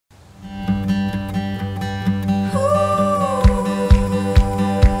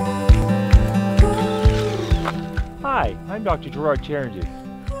I'm Dr. Charanduk.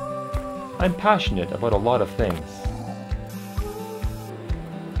 I'm passionate about a lot of things.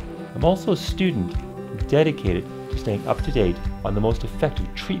 I'm also a student dedicated to staying up to date on the most effective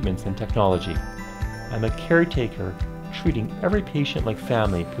treatments and technology. I'm a caretaker treating every patient like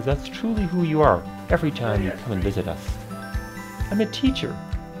family because that's truly who you are every time you come and visit us. I'm a teacher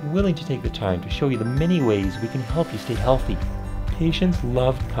willing to take the time to show you the many ways we can help you stay healthy. Patients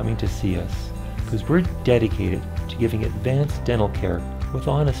love coming to see us because we're dedicated to giving advanced dental care with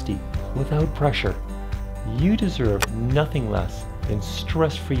honesty, without pressure. You deserve nothing less than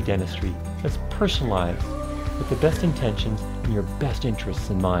stress-free dentistry that's personalized with the best intentions and your best interests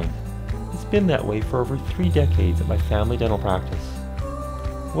in mind. It's been that way for over 3 decades at my family dental practice.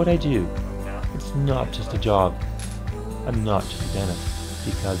 What I do, it's not just a job. I'm not just a dentist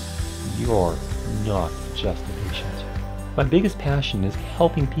because you're not just a patient. My biggest passion is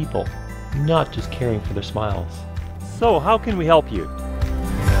helping people, not just caring for their smiles. So how can we help you?